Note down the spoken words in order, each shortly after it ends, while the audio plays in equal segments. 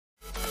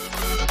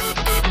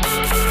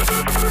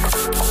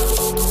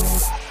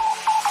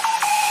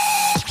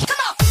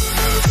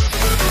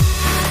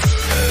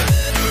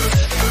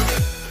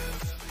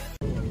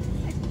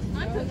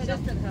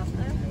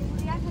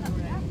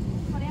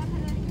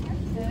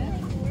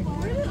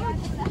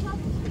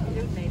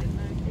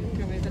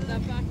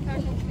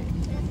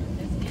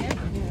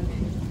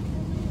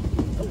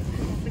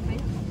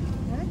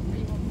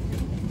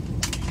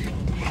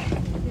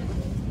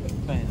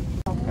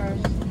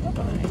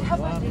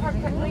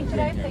free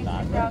today, please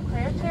keep the aisle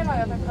clear to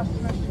allow other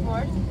customers to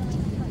board.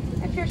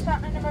 If you're sat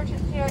in an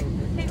emergency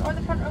exit seat or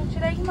the front row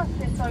today, you must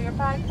place all your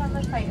bags and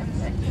loose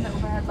items into the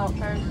overhead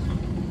lockers.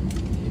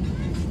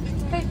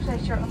 Please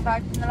place your own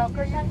bags in the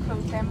lockers and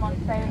close them once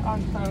they are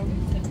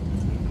closed.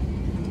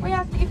 We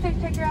ask that you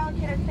please take your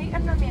allocated seat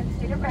and remain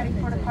seated ready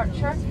for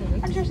departure,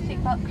 and your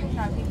seatbelt can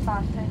now be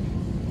fastened.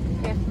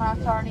 Face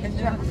masks are an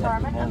EasyJet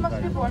requirement and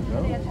must be worn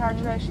for the entire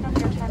duration of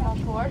your time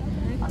on board,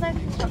 unless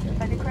instructed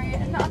by the crew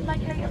in the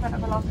unlikely event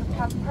of a loss of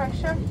cabin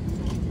pressure.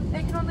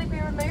 They can only be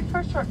removed for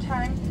a short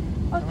time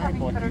whilst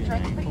having food or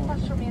drink, but you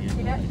must remain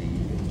seated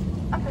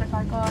and put it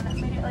back on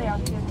immediately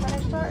after you've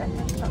finished or if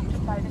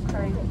instructed by the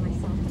crew.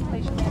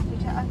 Please remain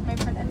seated as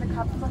movement in the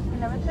cabin must be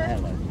limited.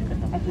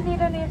 If you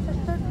need any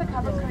assistance, the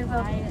cabin crew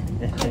will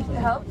be pleased to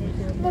help.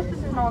 This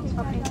is a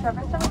non-smoking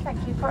service and we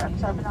thank you for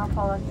observing our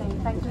policy.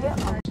 Thank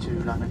you.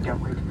 To London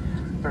Gatwick.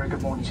 Very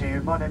good morning to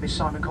you. My name is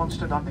Simon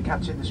Constant. I'm the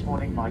captain this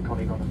morning. My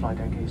colleague on the flight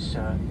deck is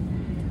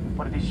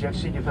one of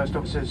EasyJet's senior first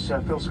officers,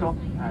 Phil Scott,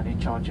 and in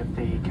charge of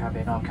the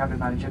cabin. Our cabin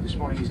manager this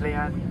morning is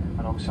Leanne.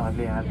 Alongside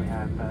Leanne we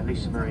have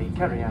Lisa Marie,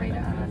 Kerry Ann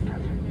and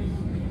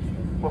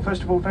Catherine. Well,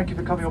 first of all, thank you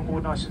for coming on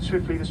board nice and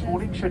swiftly this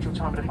morning. Scheduled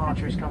time of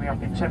departure is coming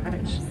up in 10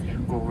 minutes.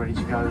 We're all ready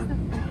to go.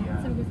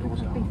 The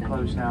doors are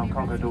closed now,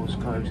 cargo doors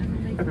are closed.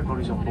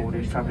 Everybody's on board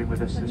who's travelling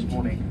with us this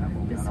morning, and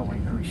we'll be on our way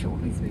very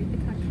shortly.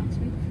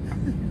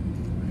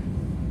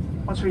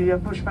 Once we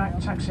push back,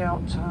 taxi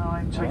out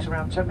time takes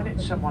around 10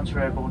 minutes, and once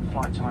we're airborne,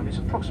 flight time is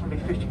approximately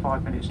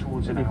 55 minutes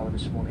towards an hour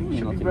this morning. It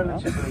should be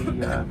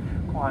relatively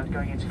quiet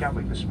going into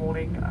Gatwick this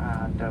morning,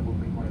 and we'll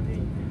be one of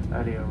the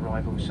earlier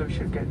arrivals, so we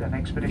should get an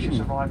expeditious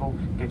arrival,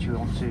 get you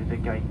onto the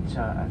gate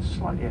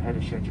slightly ahead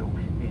of schedule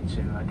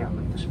into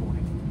Gatwick this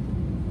morning.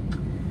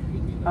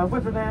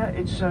 Weather there,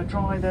 it's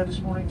dry there this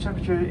morning,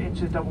 temperature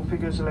into double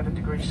figures, 11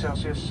 degrees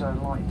Celsius,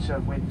 light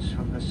winds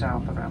from the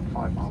south around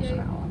 5 miles an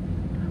hour.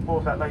 More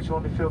of that later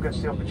on if Phil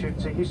gets the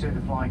opportunity. He's doing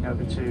the flying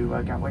over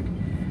to Gatwick.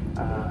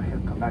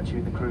 He'll come back to you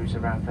in the cruise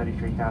around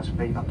 33,000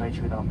 feet, update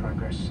you with our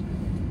progress.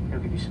 He'll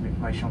give you some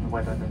information on the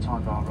weather and the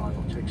time of our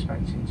arrival to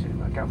expect into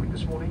Gatwick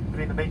this morning.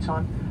 But in the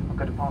meantime, I'm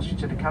going to pass you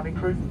to the cabin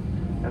crew.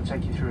 They'll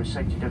take you through a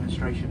safety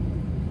demonstration.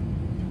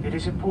 It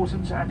is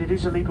important and it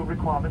is a legal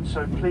requirement,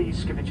 so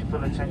please give it your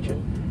full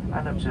attention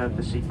and observe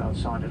the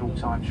seatbelt sign at all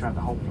times throughout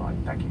the whole flight.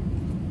 Thank you.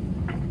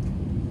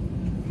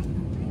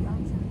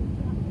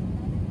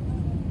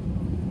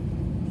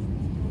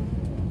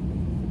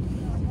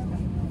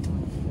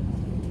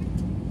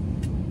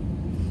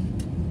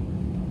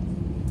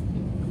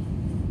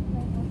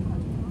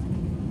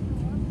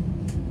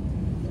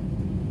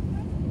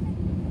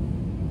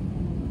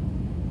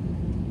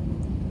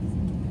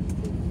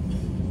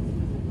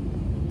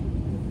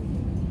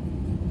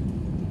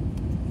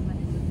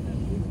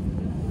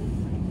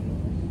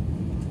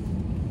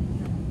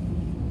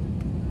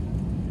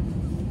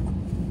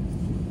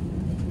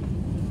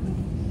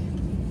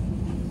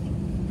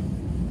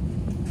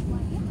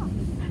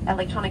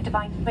 Electronic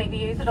devices may be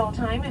used at all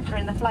times. If you're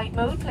in the flight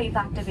mode, please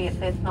activate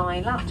this now.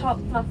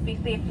 Laptops must be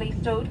safely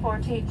stowed for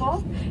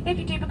takeoff. If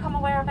you do become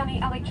aware of any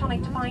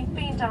electronic device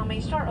being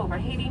damaged or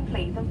overheating,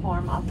 please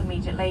inform us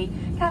immediately.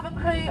 Cabin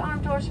crew,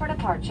 armed doors for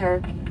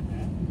departure.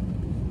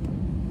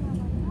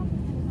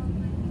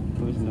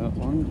 Wasn't that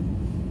one?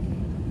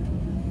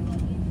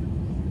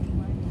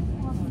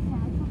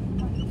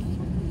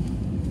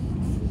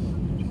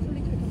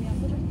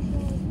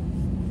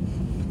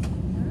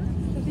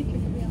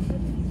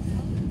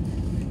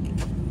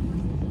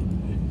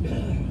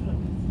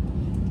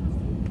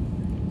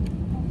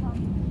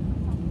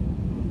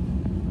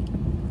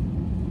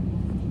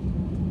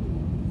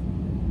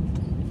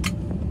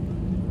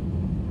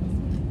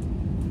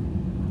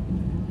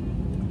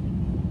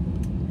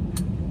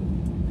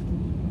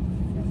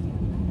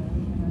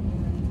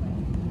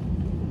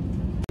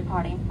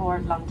 Departing for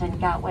London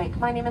Gatwick.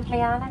 My name is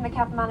Leanne. I'm the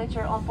cabin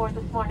manager on board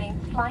this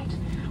morning's flight.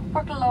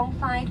 Working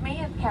alongside me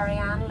is Kerry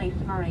Ann,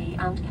 Lisa Marie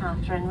and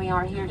Catherine. We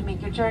are here to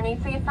make your journey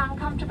safe and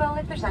comfortable.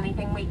 If there's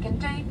anything we can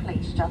do,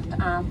 please just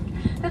ask.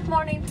 This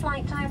morning's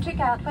flight time to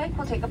Gatwick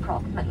will take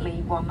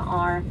approximately 1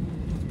 hour.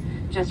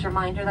 Just a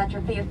reminder that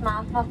your face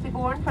mask must be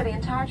worn for the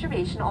entire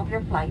duration of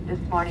your flight this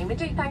morning. We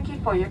do thank you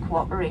for your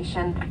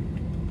cooperation.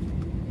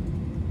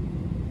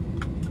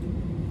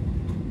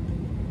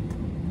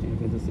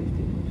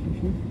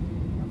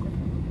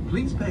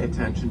 Please pay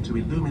attention to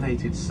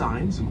illuminated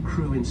signs and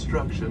crew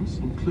instructions,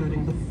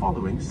 including the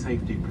following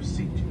safety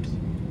procedures.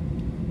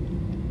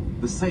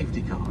 The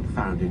safety card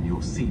found in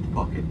your seat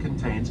pocket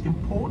contains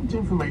important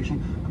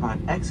information about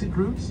exit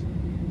routes,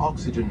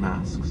 oxygen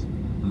masks,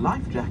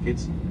 life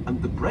jackets,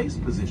 and the brace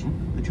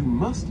position that you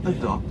must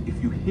adopt if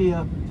you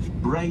hear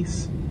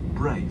brace,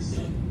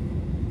 brace.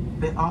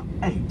 There are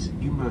 8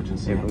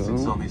 emergency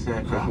exits on this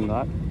aircraft.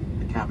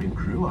 The cabin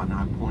crew are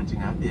now pointing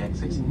out the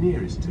exits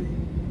nearest to you.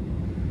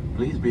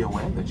 Please be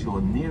aware that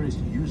your nearest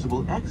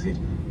usable exit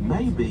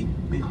may be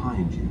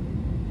behind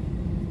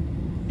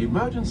you.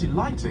 Emergency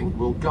lighting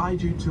will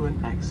guide you to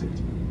an exit.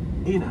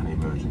 In an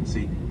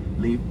emergency,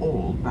 leave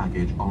all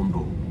baggage on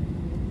board.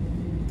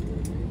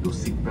 Your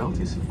seatbelt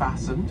is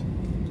fastened,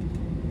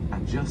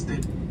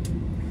 adjusted,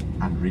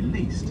 and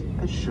released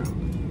as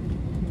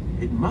shown.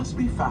 It must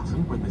be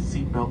fastened when the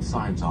seatbelt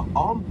signs are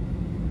on.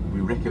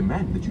 We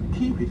recommend that you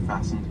keep it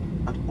fastened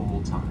at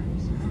all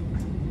times.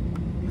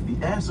 If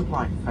the air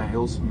supply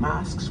fails,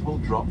 masks will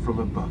drop from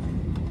above you.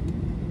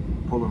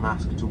 Pull a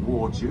mask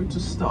towards you to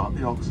start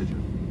the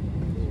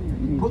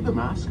oxygen. Put the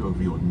mask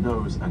over your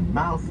nose and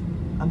mouth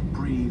and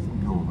breathe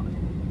normally.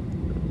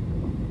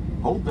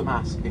 Hold the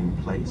mask in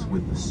place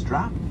with the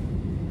strap.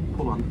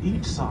 Pull on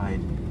each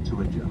side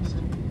to adjust.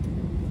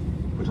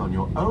 Put on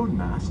your own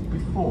mask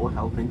before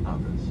helping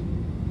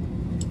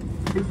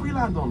others. If we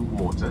land on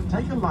water,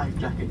 take a life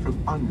jacket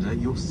from under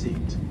your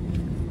seat.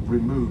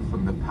 Remove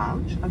from the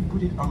pouch and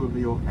put it over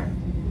your head.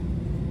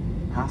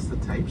 Pass the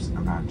tapes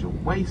around your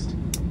waist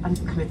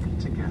and click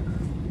together.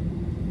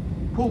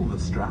 Pull the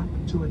strap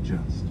to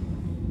adjust.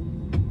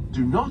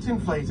 Do not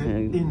inflate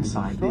it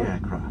inside the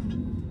aircraft.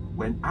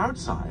 When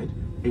outside,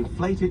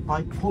 inflate it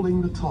by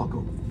pulling the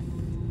toggle.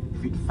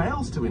 If it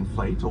fails to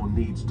inflate or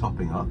needs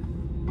topping up,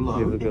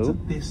 blow into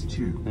this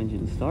tube.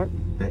 Engine start.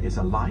 There is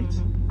a light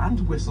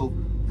and whistle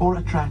for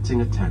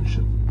attracting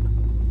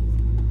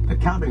attention. The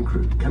cabin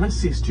crew can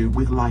assist you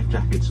with life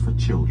jackets for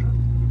children.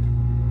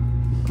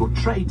 Your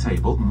tray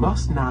table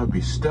must now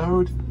be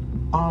stowed,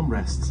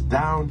 armrests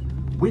down,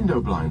 window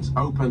blinds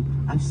open,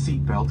 and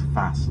seatbelt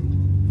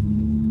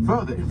fastened.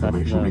 Further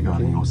information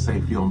regarding your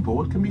safety on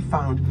board can be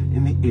found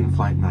in the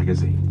in-flight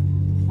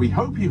magazine. We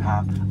hope you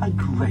have a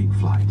great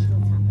flight.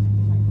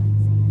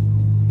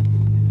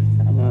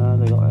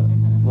 They got,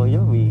 well, yeah,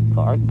 we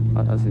got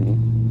I see.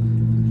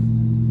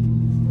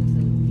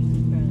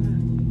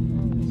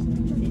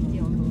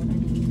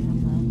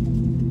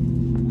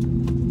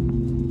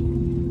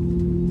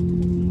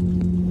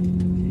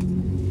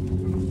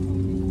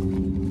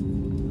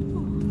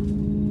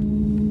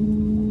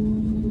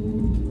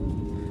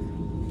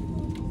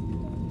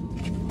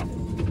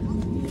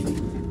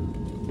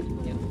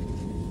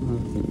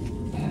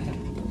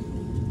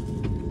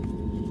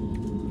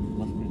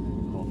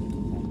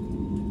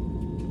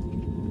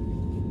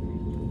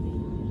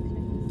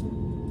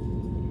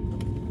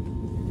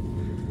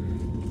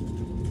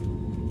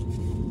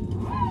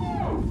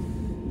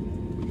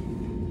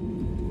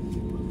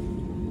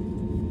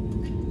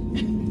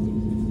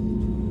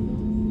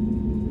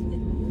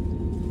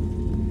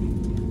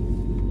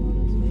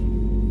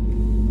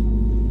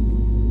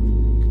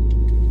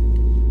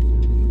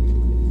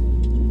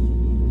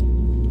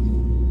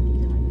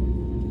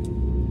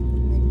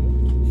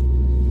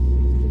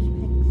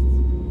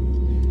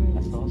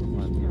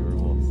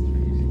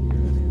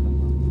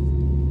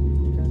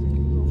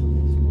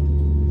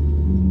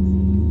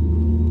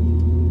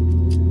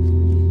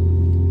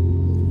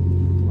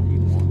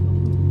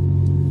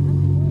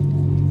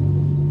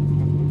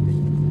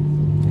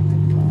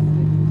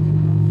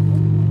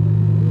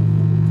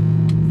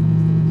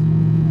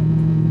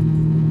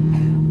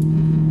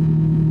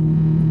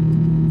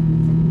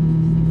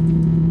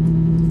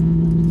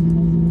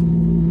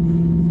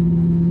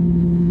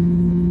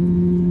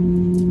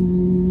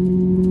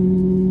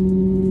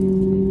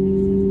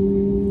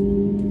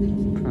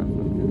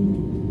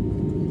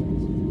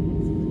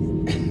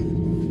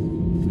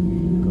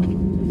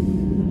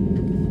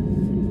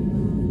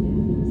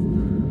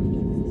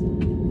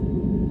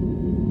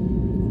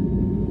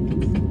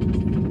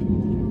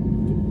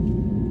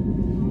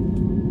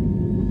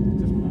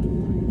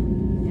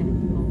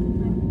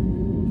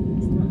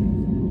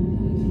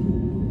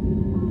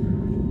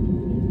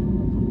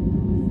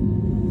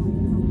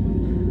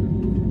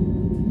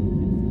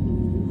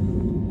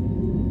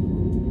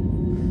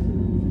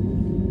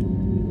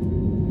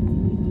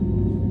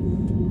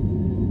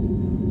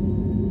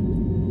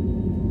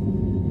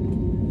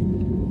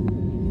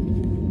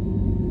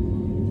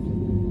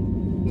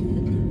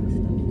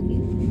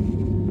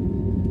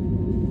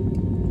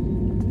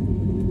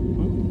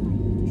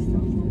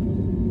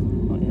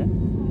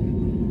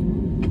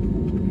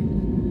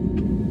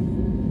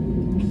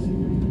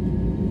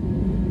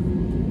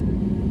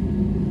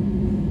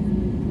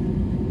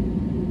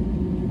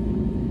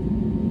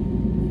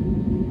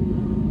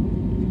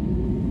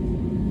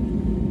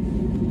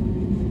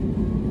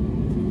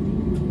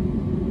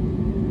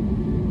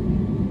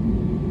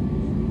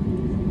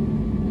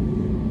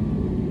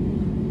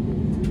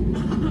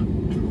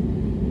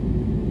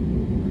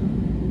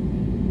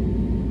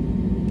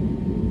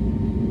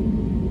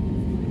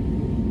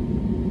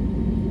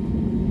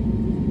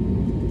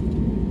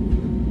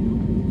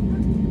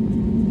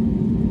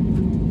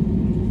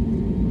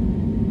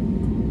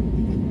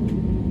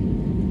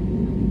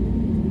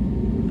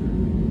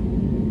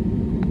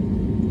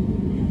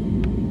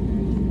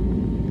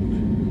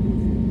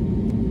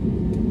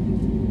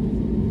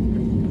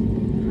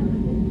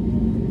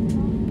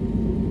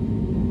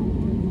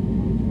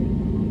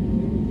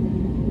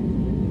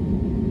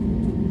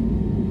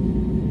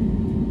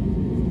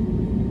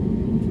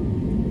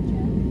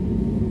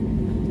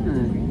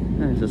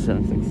 There's a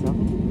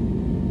 767.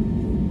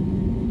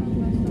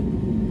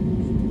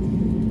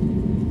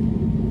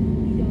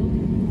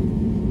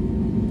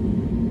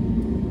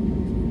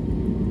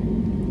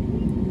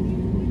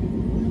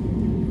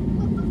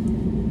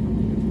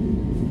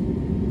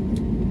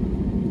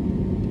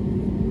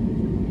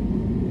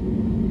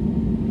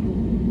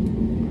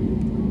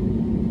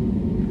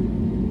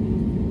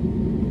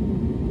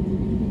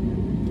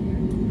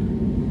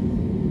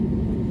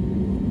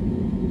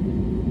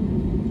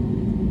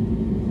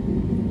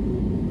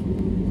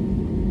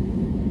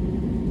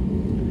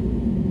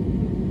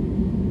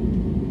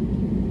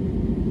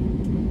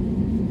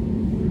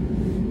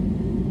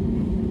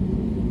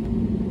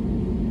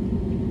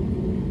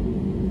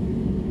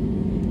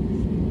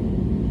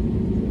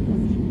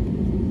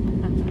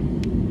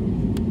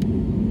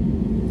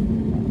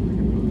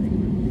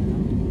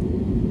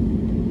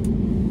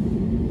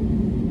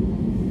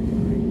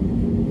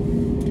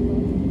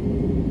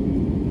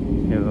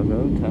 we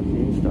go,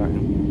 taxi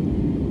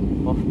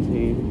starting. Off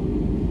to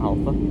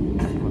Alpha.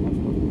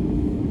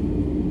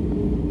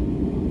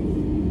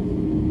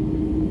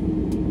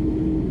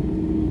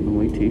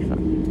 Only too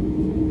fast.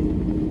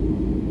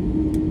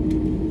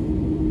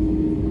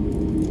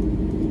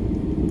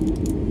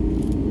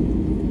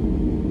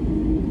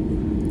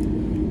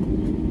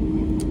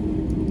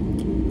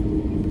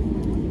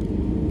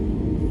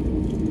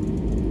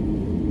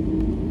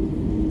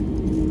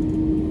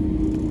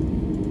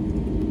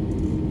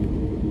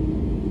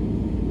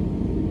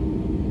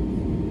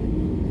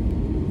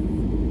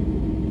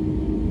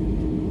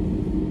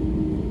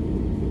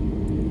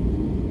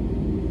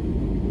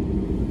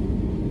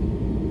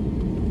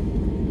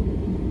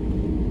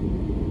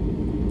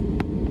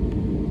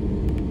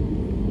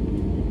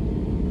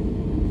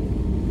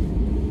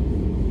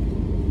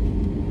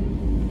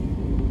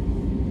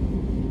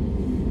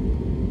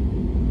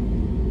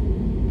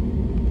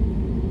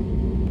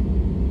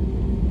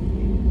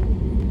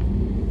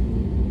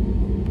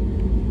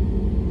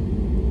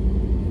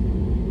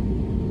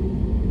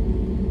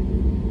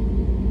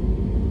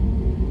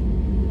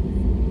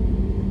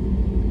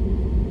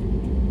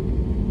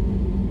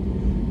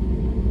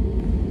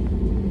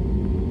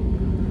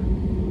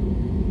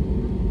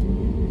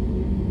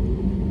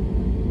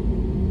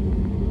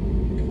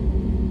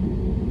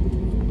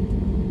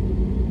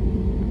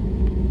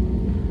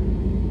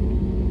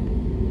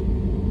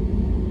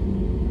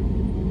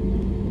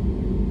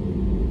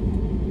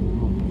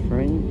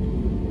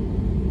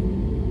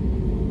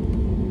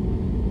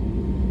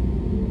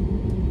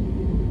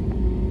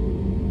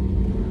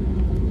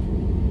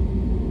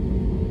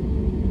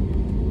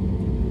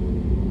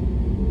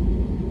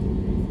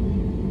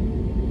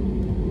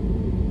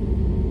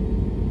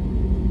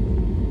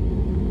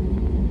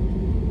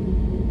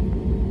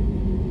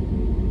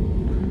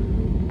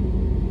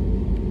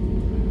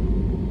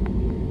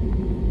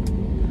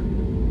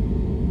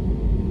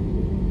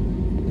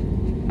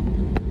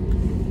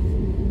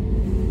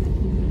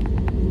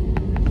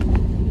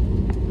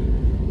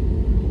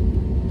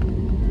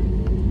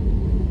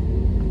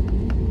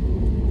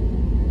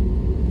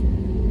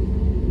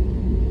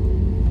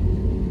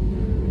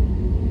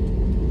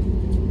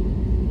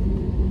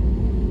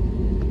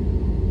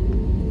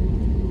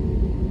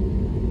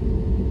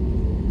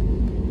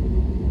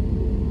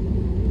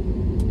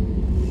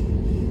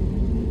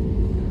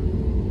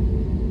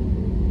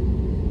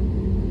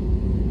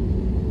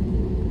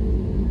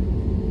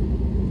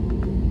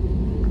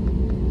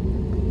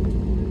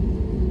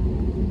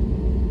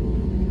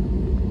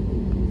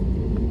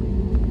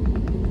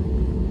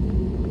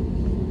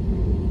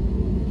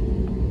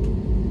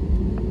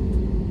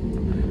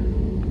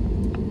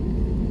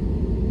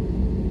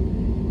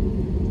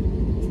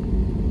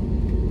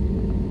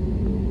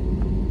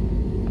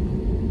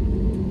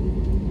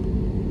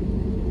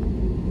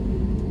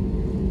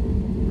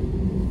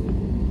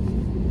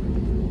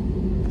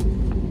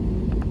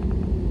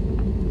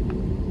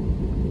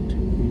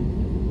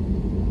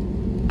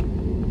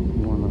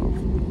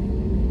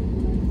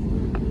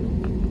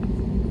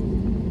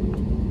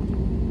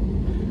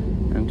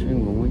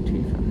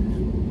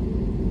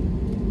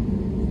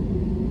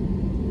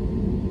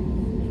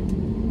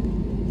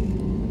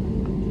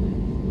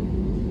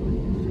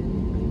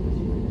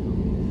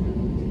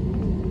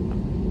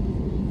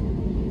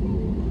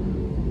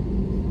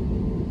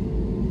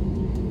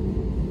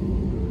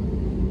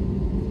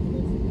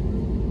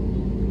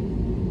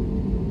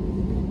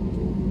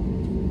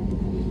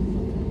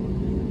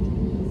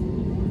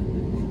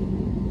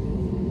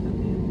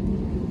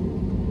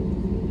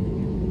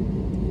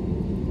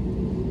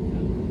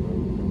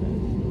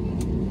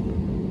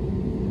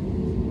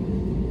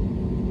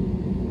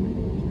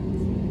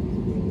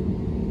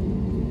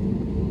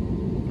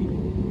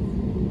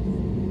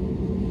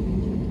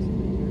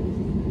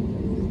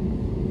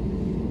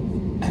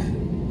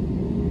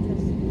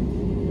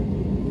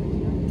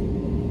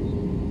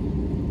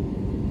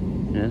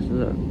 Yes,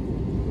 look.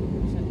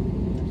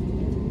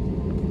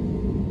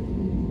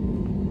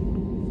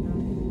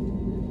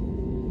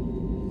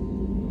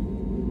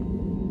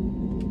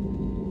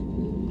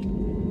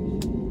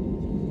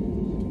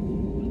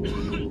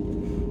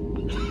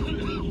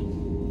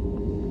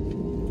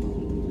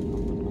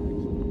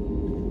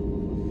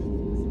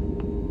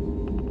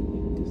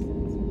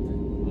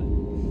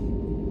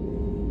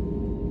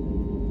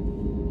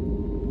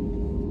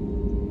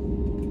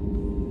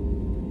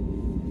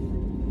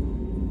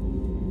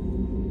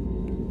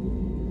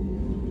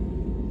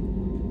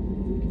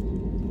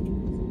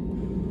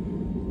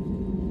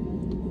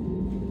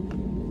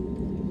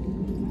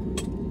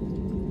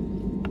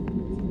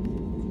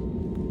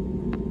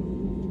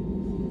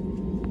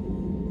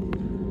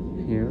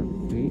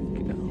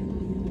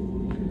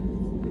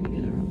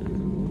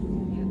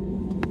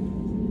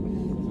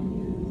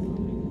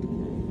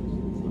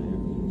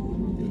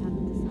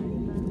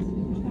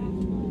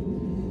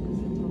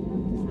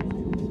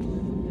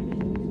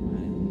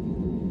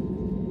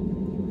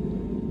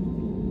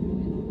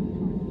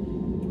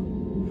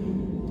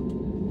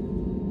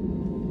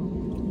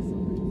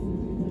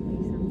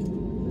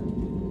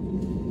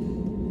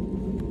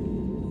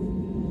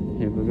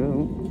 we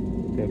go.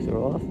 Takes her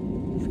off.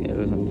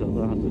 Scales hangs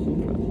over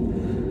 100% press.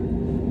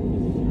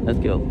 Let's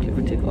go. Clear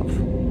for takeoff.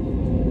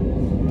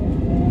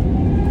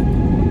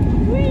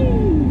 Whee!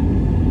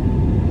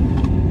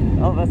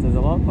 Oh, this is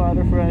a lot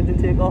quieter for engine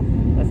takeoff.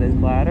 This is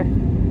quieter.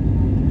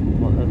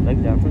 What a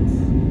big difference.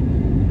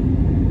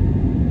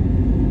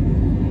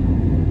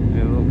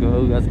 Here we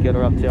go. Let's get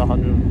her up to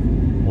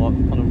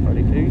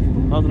 132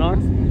 miles an hour.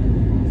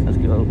 Let's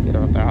go. Get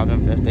her up to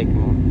 150.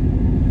 Come on.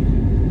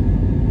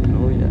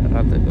 Oh yeah,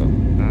 that's it. Go.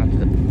 That's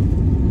it.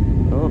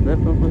 Oh, a bit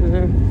over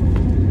there.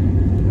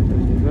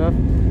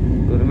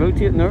 Go to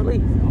rotating early.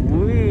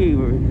 Wee.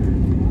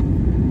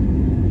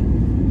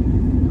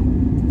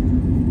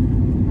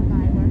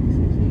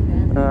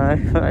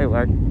 I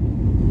work.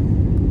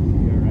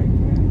 You're right,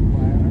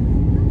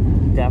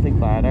 man. Definitely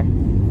quieter.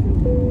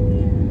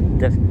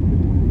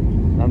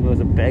 That was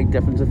a big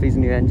difference with these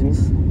new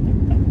engines.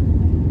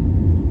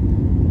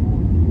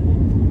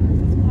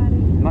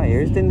 My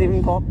ears didn't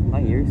even pop.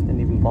 My ears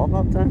didn't even pop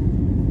that time.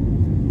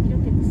 You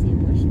don't get the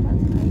same whoosh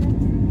buds either.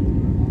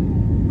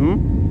 Hmm?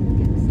 You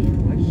get the same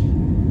whoosh.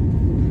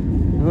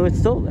 No, it's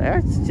still there.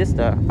 It's just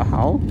a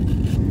howl.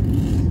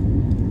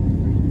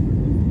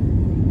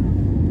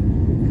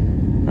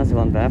 That's the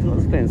one Belfast.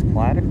 This plane's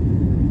quieter.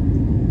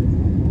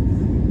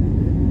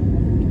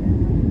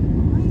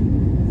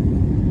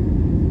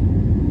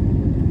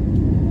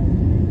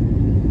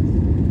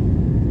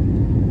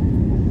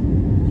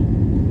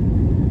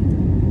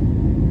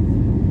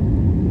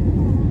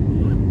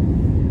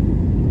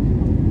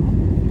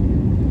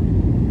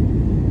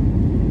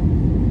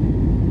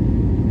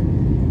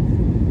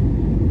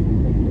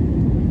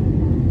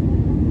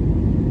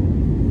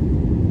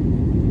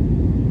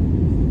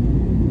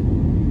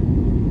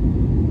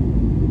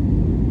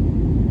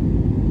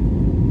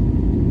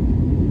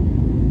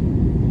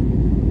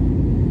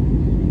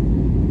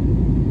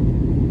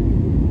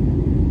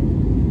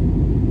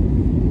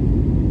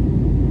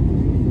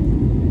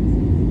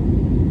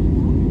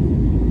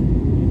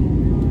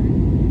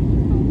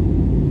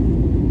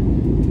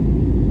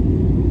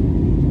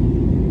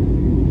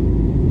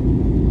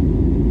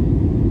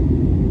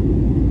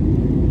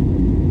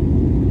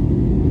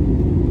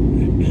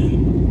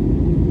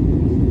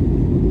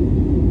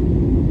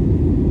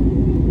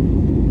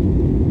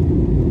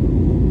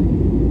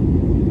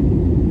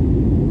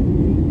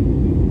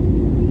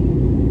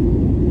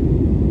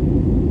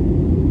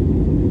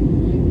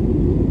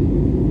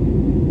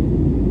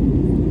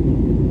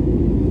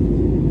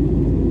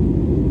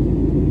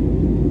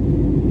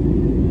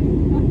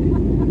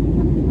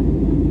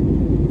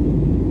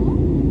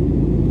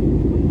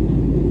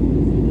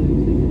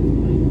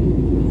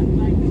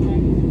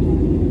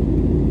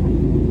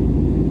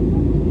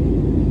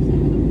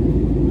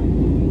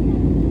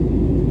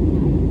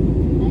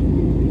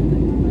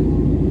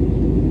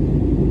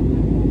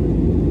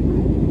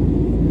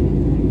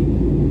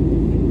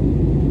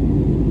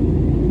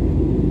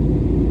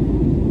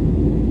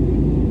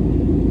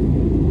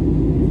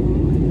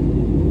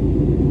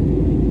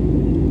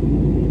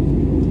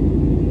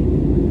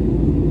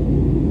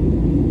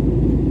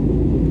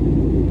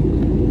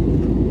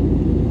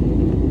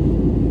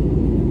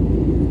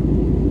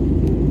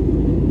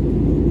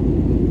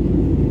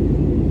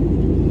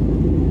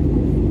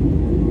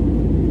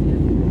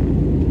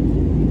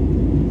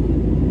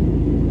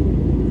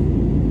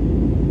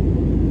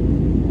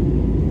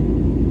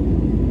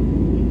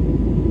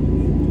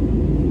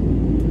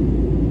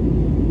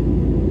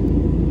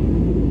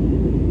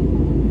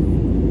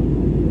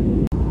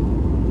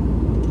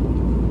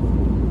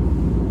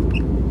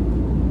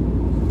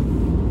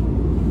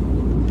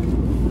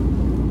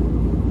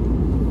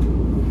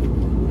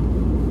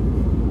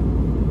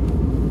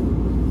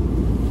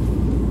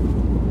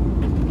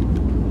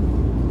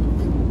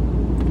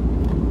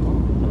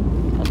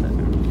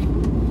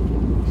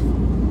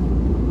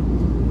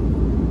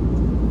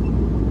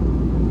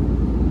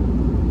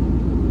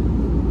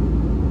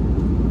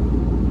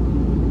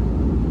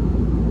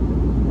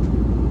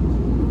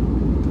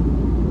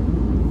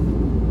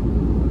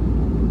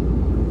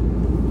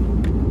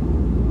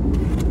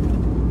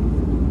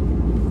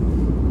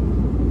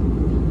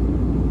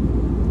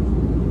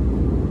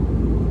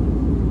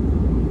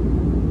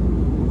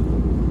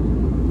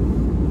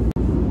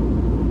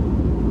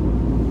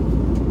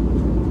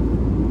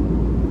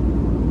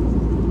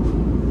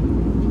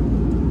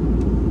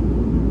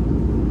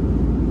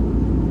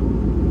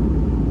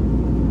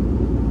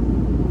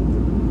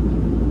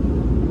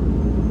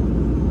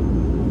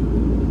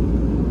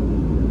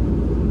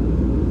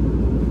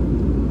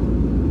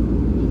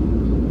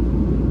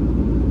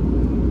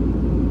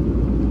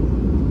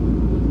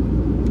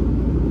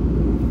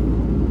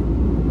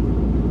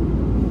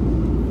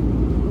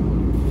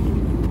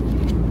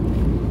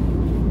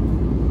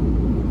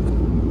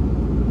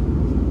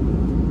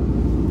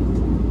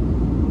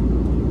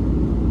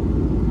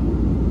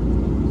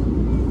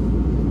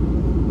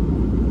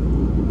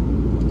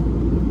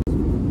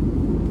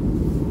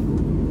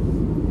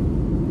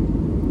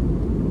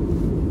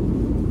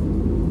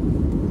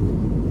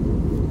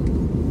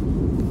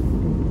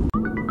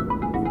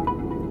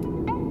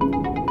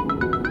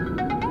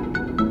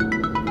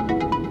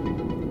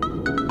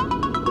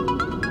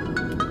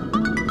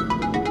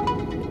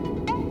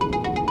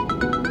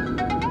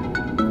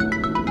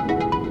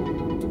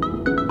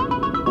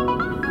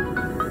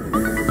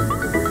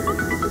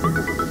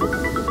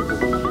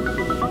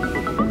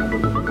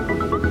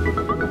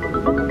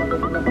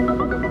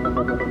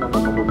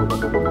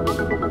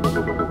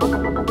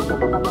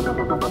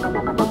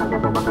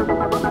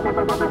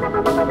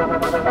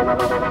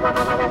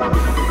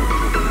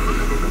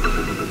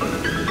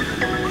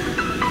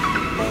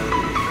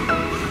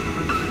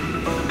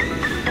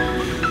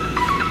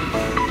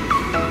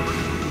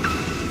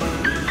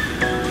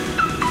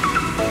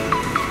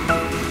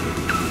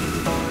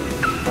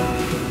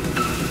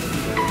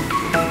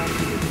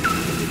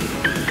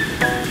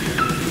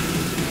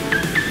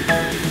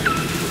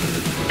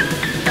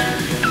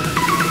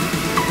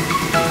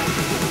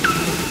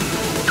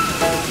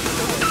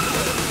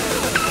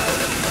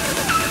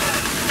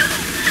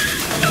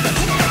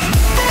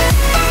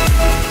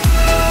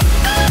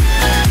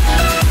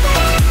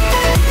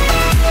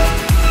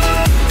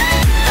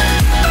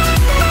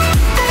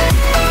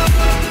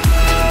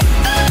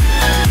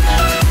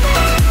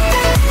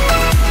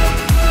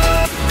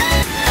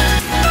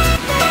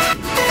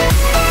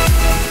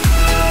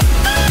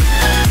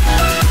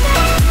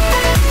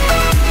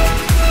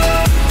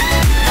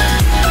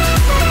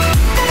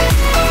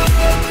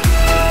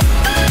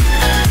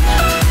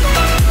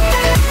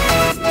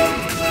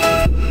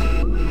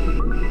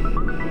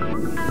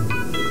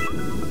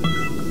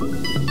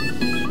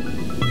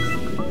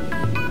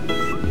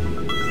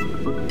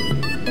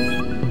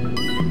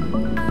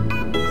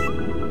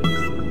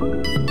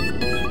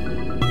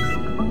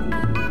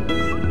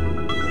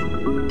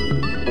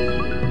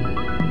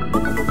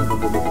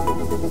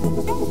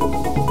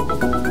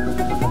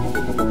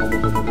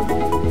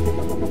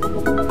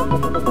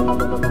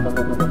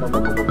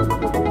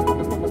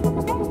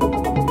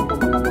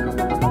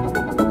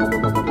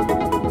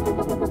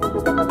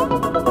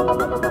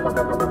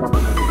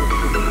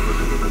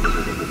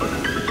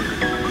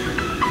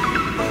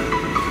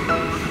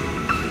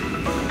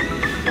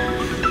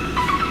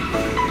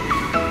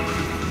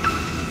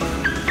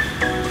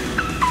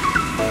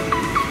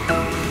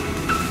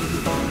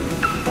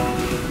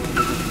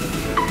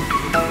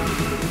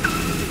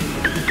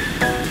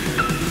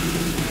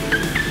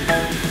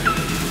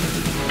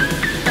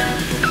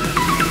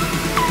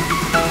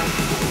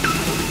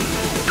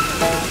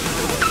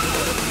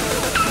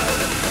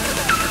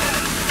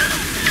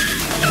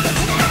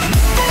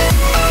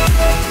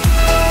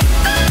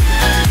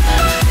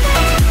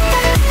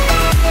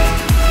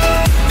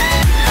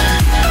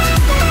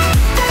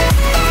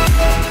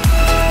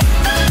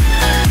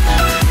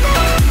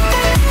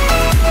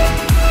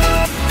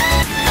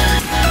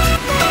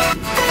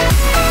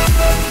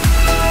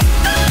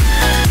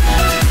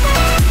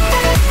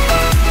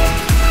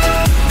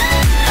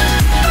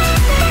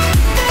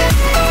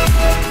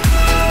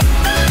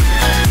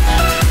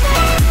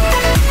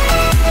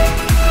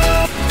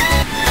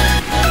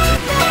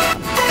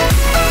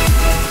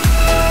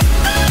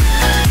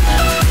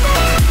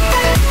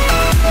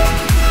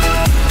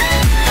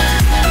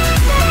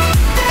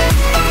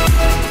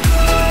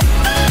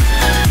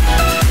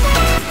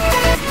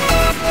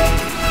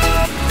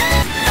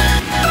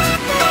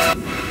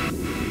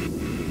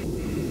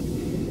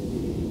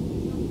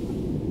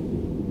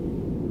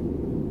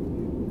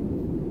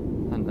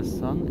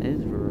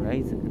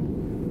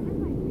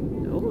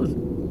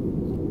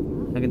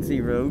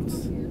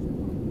 roads.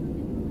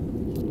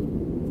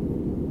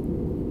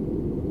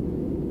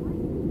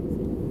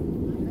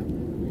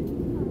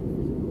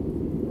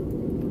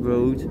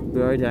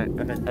 We're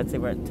down, I'd say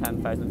we're at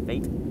 10,000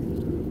 feet.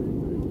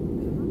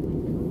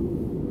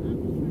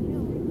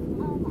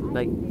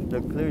 Like,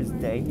 they're clear as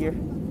day here.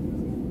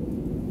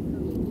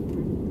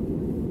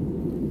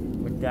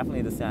 We're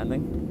definitely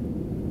descending.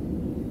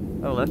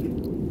 Oh, look.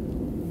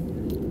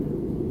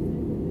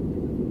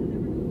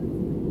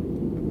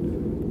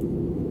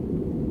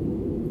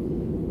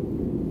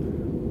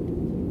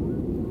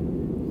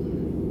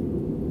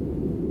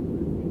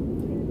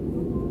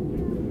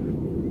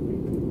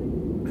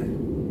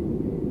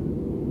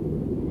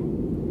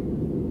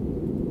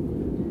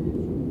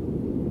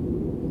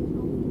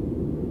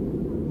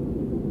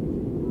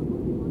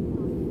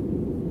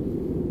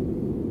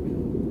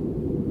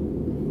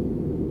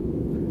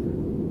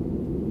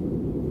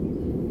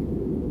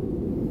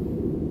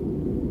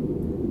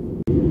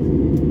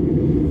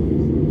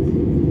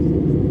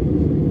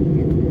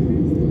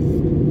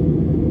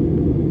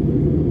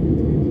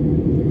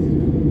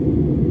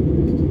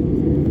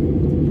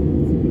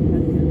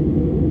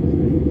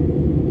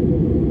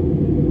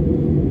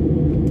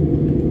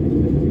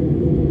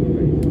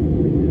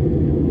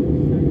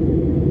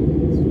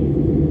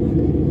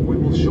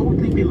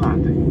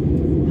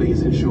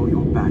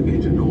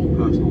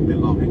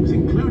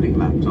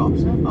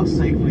 Are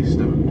safely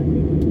stowed.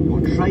 Your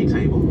tray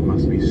table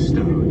must be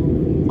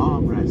stowed,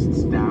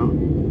 armrests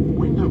down,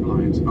 window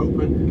blinds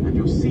open, and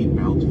your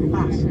seatbelt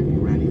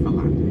fastened ready for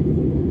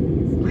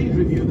landing. Please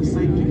review the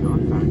safety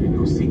card found in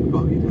your seat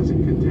pocket as it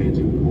contains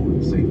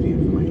important safety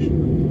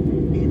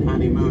information. In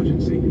an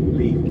emergency,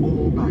 leave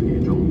all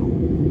baggage on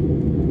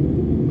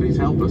board. Please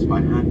help us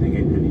by handing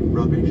in any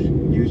rubbish,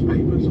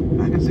 newspapers, or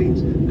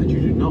magazines that you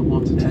do not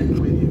want to take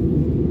with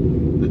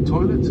you. The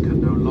toilets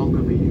can no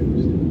longer be used.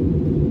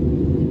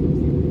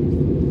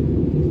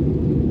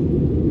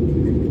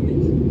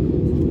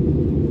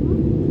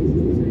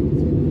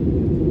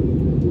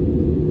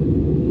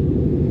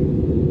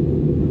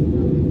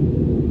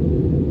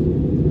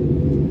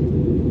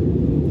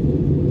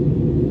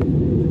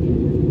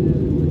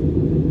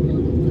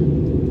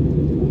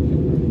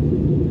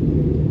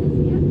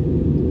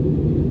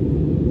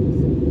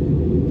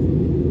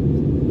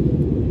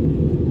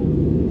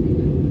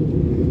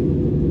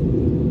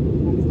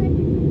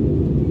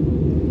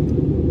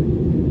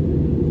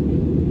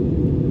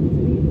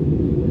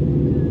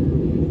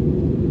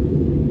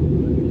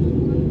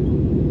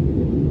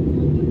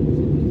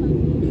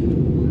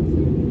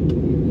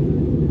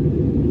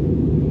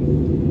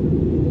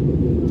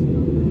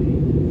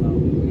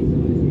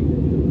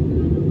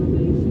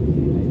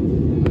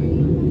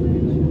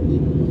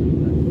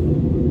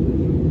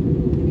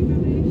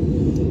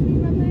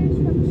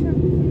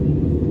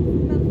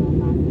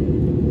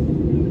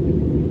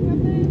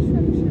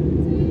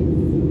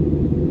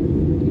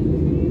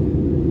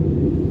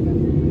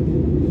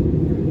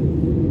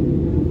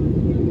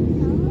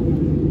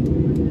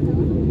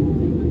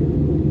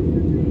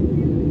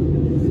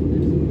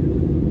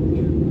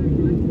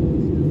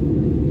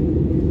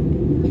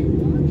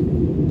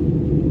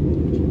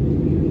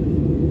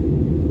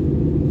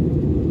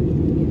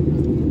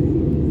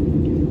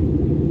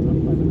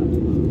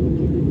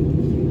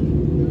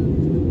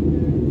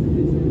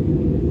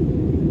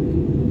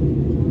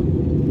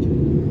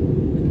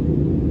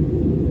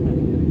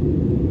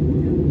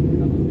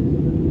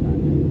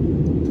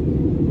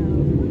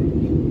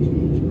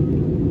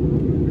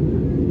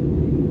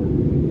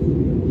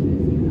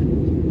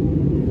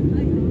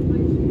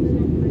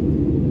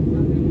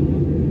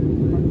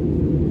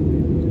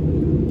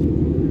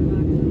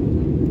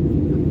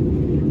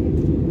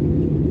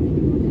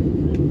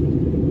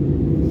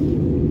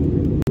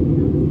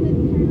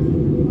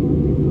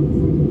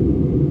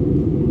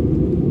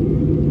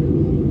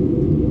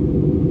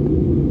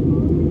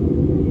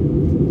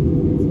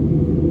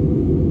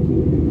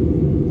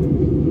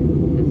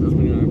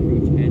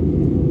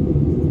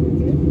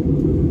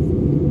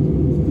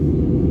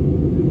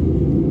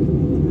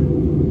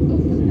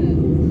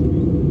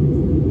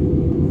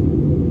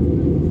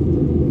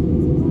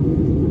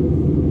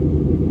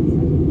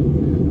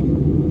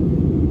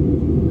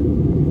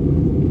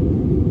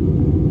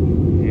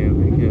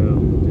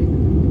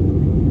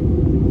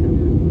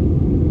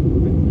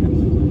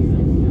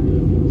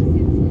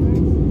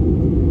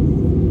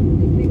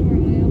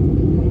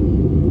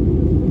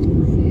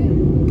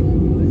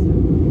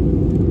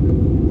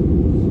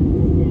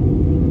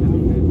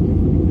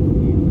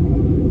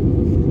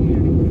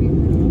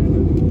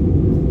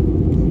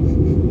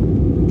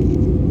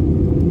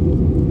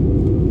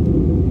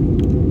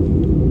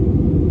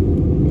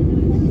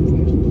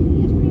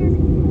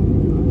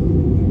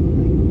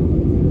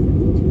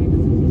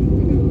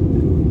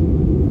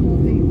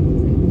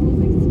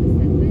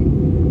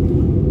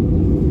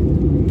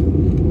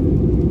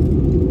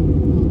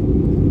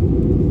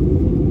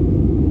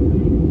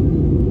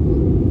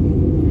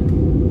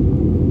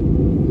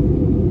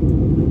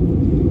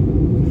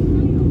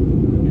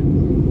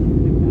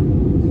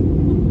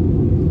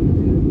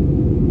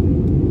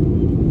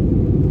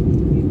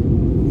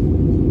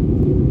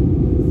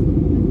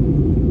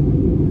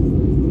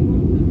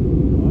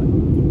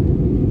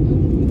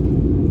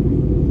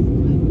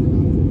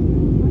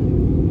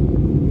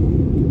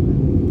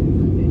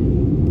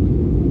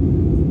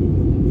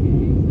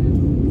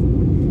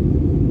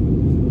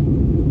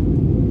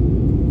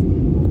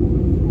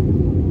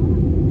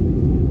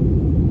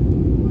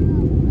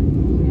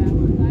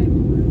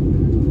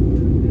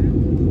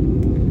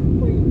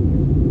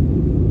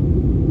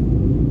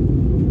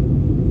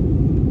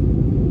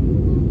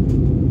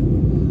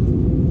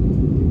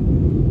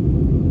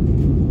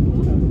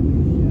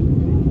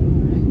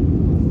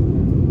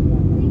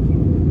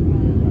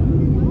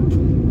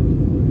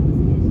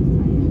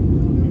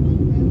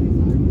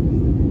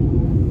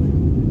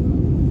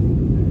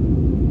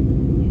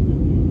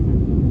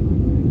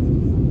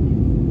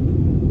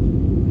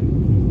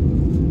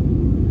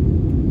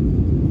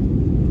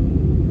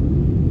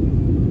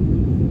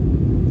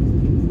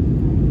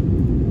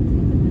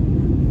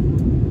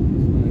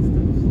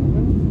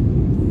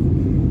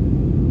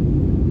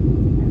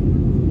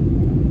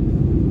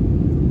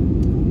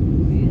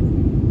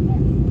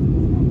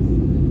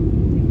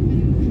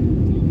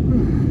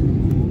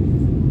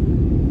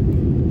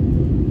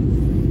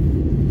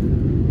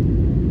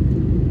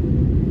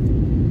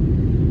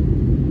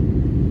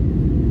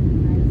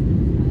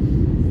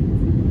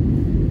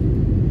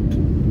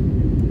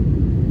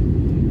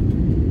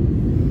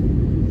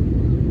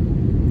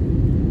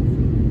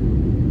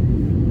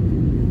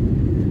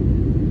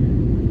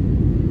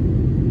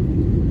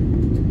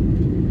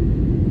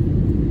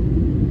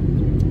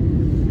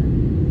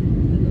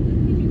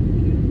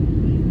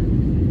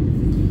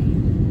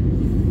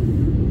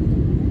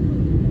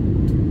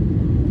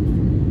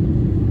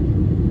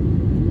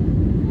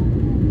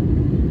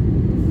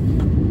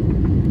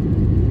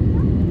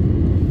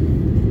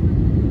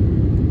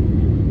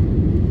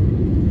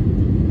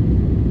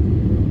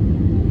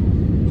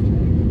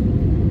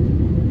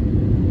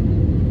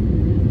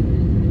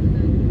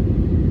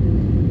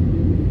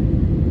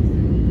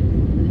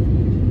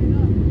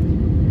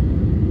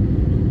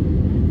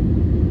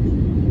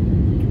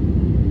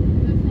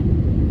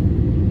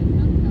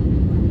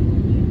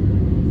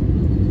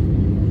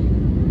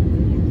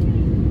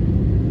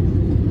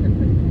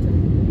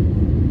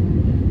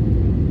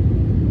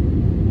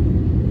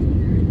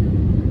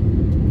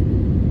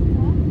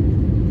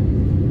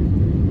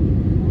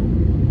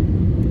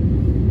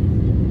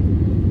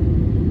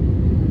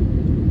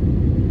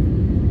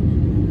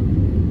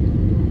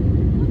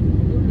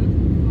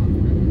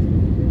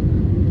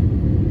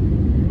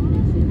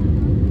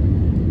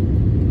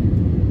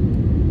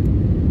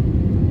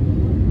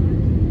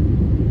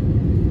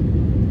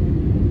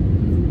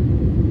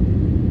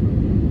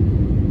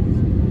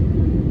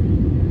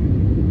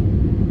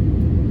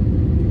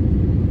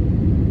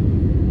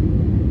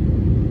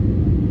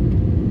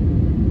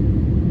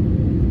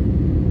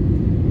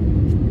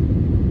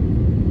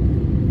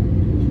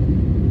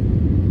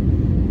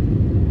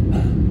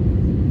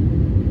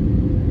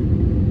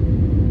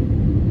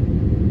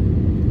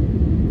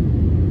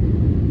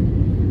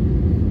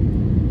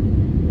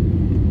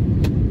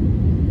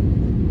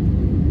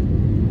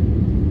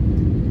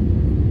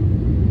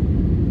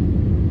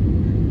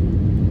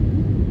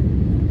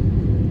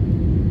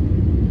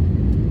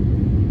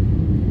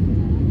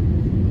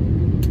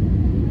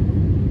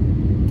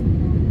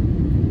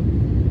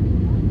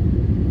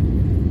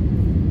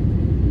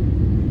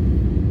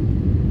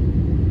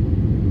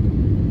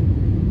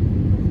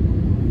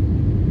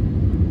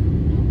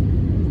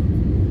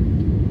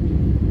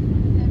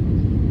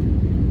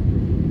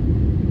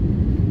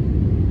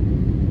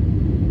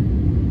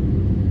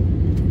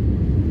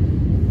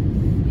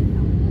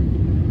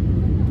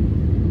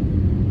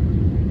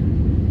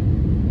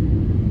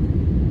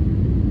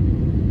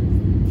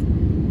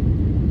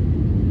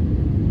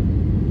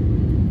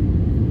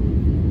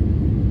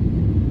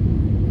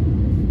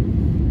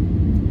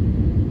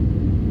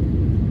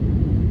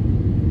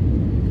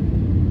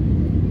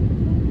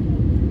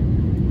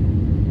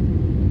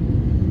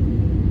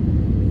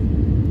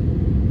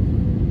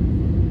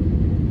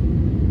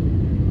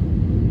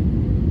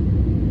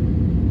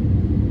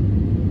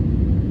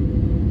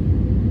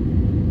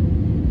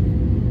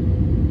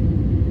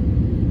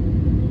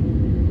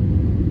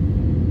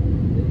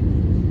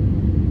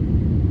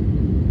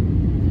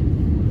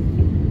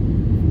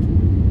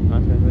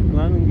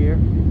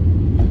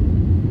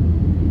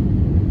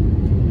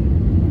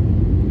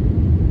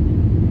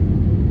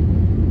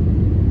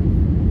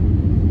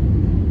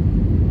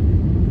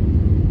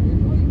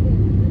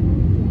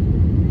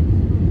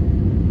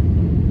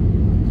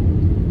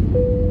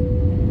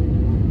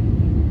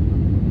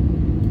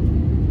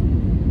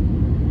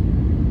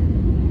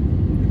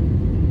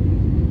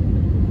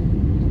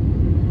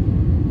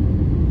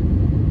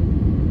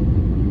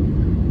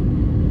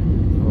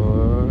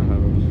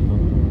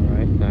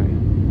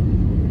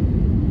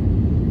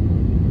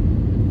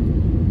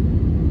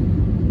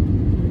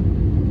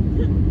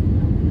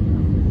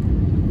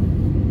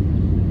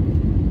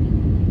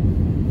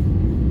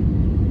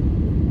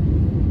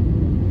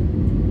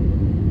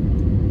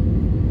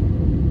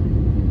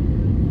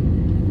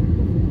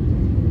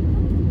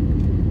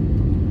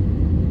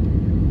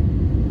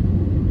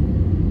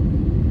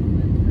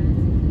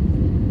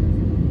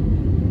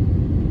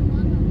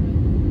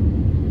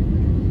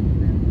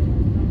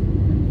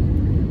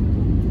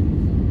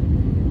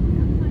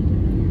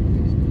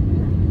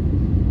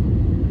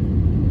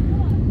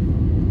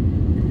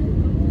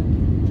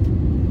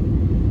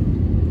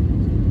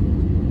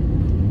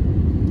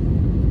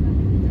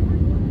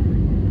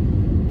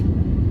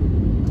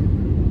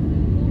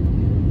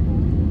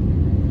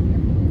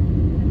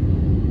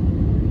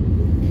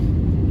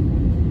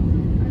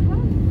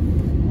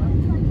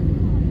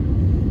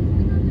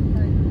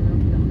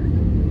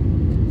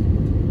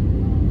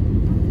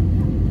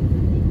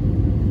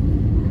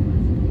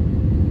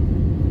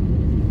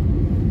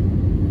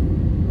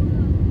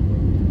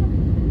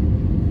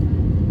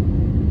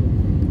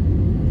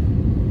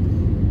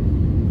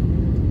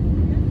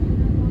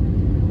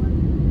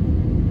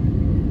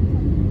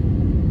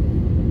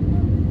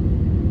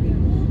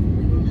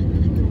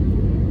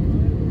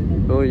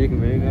 can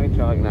move now,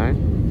 track now.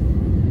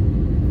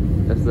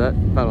 This is it,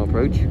 final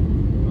approach.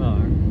 Well,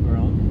 we're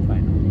on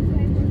final.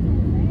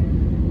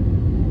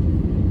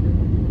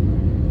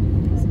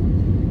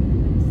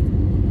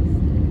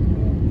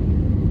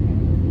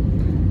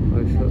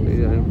 We're shortly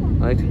down,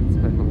 right,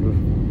 500.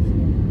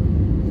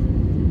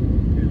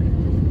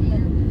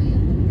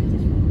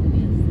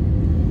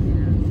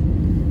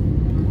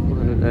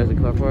 There's a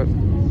car park.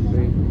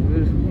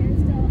 300.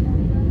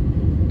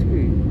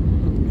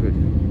 200.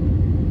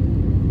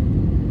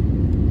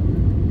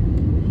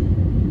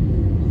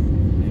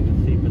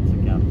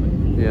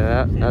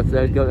 Yeah,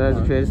 there's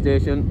a train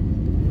station.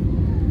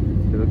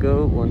 Here we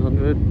go,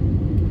 100.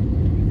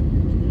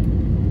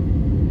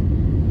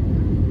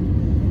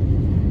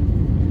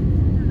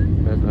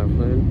 There's an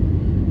airplane.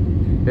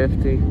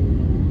 50.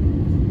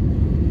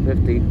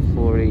 50,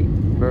 40,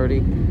 30,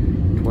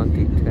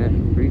 20,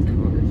 10, 3, 20,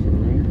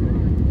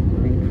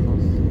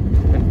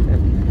 9, 10.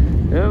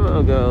 Here we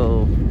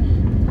go.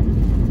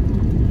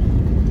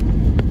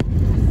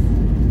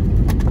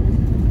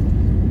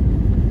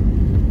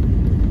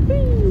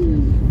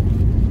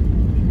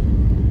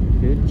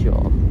 Good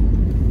job.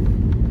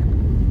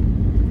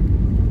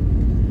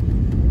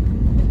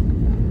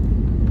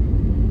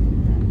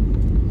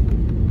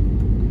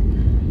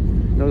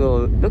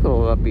 Look at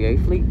all that BA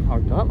fleet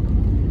parked up.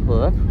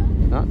 Look,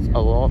 that's a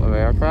lot of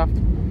aircraft.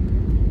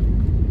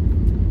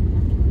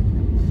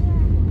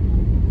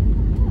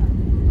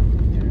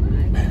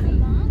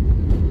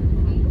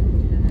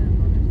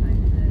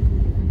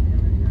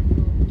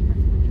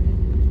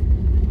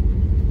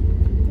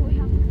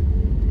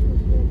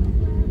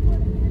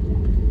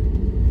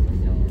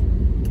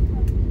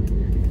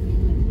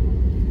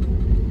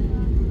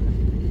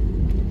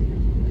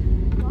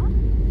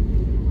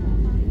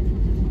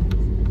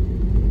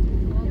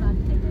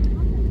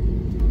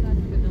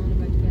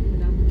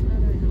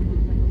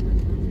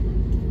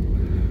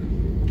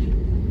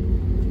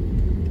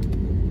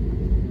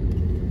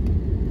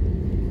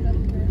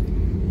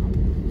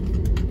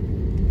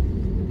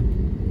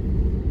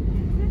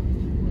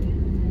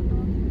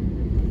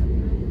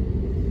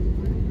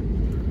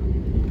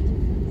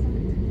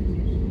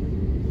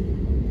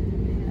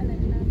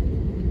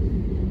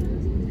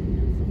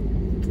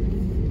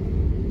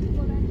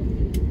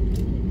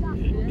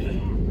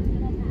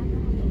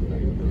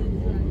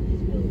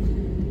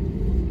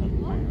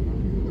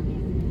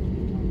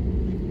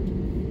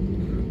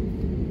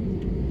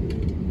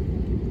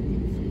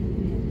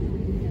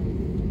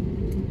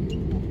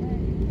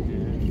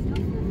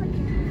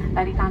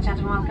 Ladies and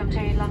gentlemen, welcome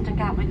to London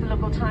Gatwick. The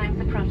local time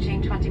is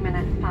approaching 20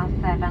 minutes past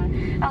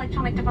 7.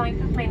 Electronic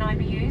devices may now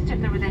be used if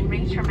they're within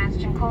reach for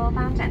messaging calls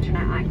and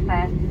internet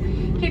access.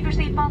 Keep your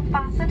seatbelts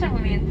fastened and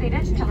remain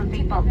seated until the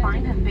seatbelt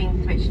sign has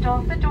been switched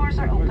off, the doors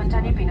are opened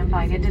and you've been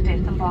invited to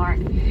disembark.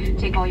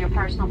 Take all your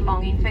personal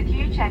belongings with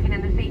you, checking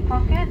in the seat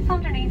pockets,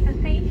 underneath the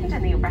seat and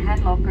in the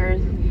overhead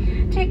lockers.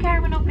 Take care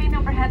when opening the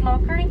overhead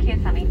locker in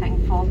case anything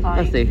falls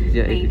out.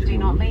 Please do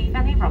not leave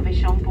any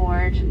rubbish on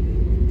board.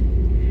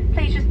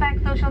 Please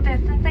respect social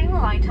distancing,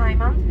 allow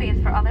time and space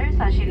for others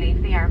as you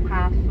leave the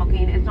aircraft.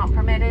 Smoking is not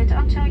permitted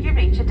until you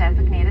reach a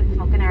designated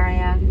smoking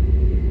area.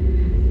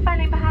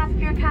 Finally, on behalf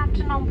of your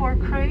captain and onboard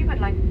crew,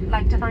 we'd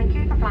like to thank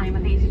you for flying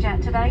with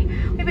EasyJet today.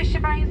 We wish you a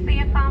very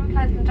safe and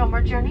pleasant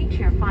onward journey to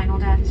your final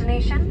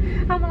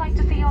destination, and we'd like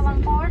to see you all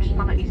on board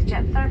on our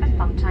EasyJet service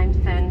sometime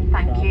soon.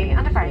 Thank you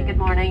and a very good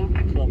morning.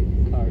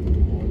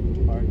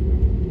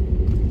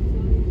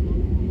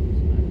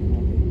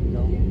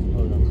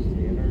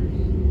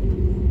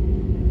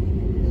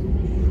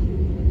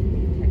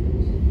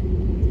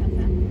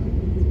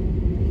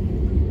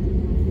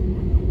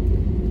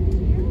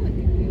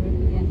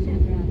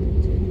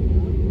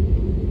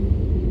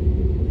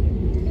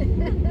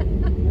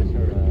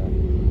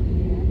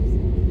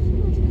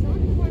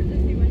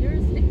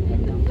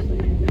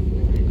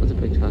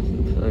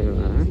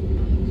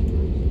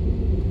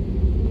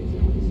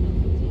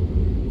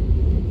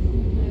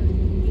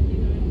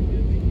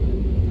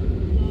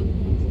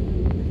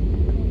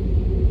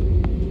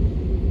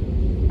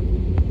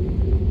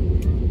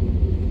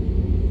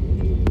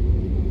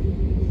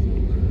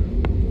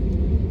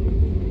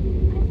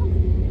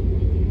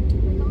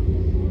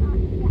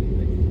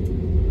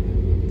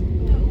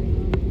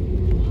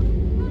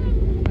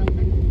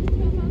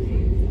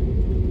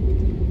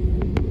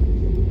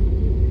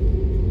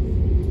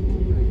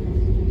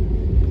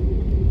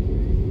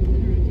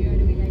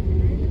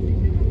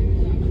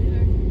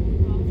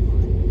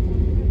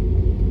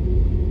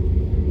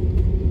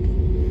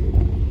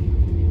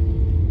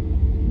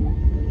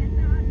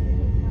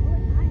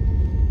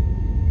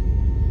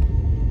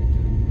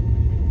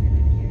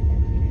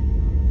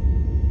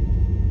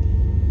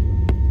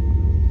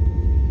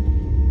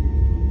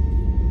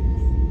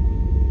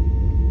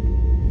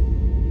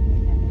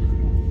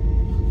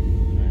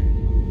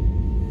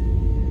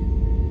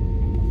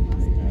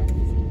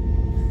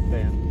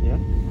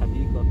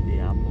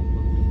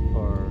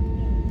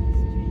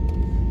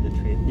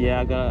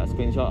 Yeah, I got a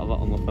screenshot of it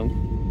on my phone.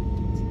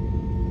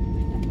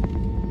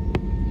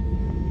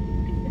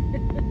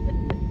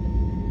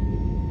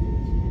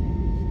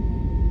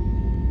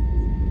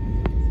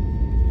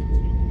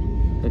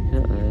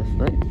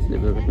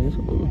 the news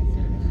one.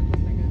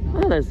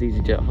 Oh, there's the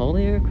EasyJet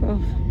holiday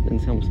aircraft. Didn't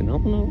see almost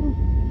nothing over them.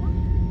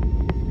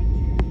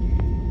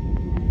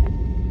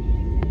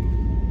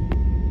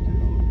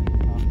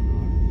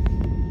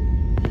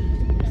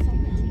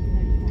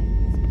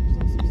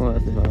 Well,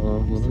 that's the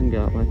London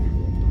Gatwick.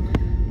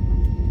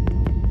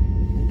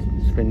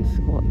 Spins,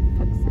 what,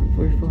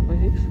 45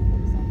 weeks?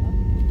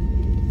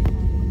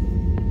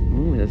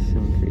 Oh, that's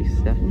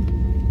 737.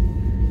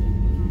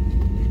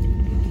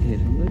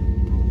 800.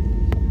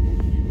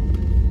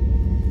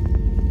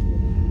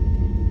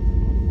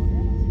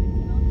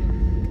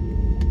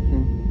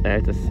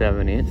 There's a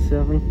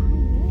 787.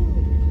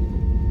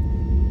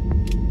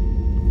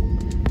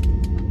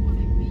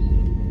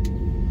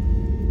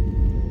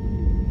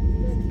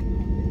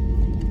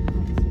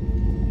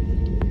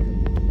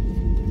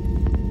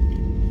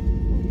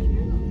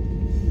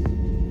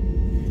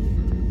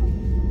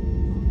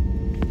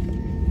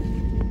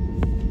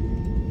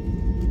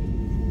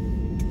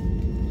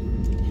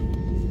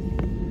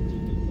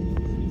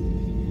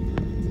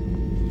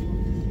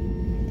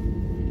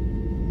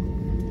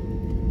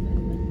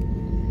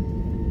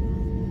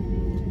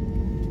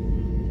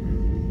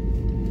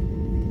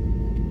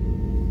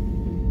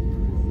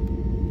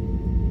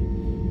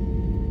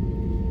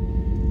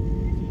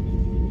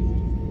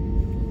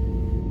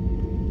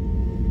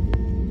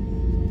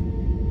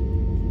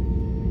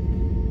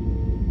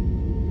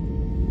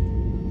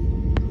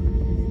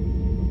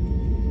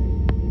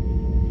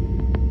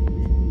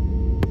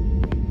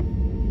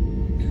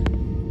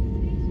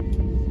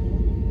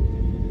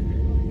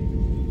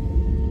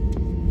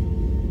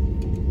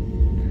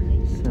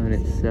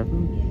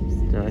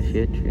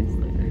 -8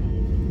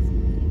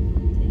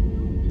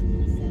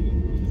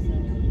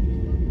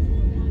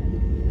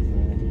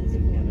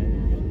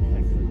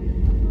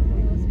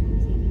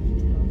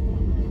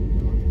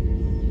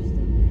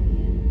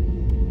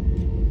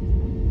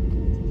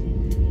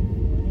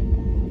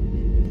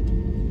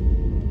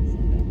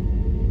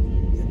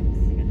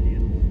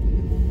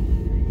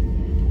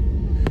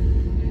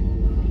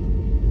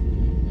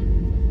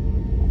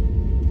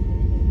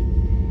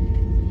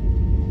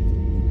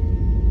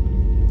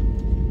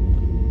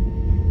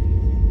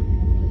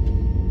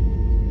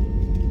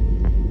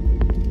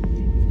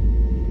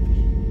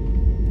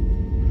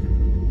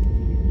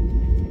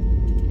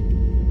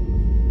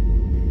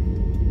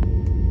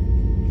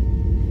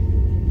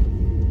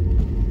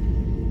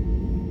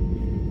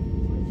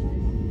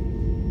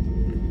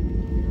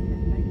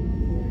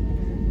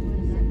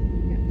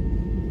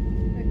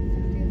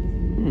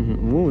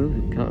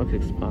 Gatwick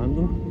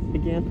expanding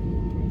again.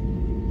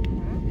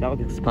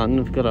 Gatwick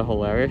expanding, we've got a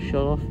whole area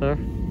shut off there.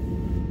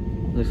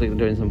 Looks like they're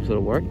doing some sort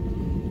of work.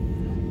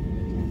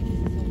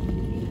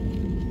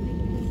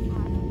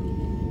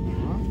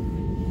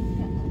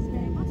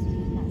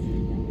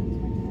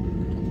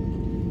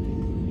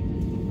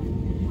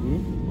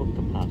 What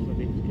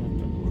capacity is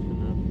Gatwick working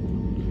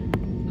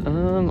at?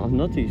 I'm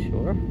not too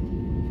sure.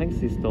 I think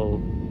she's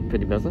still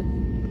pretty busy.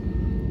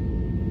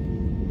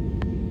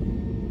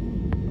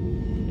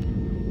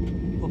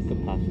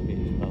 Capacity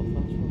is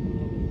Belfast.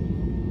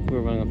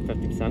 We're running on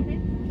 50%.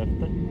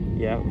 50?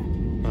 Yeah.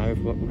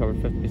 We've covered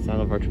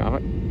 50% of our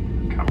traffic.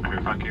 Cabin crew,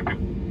 thank you.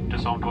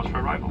 Just on course for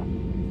arrival.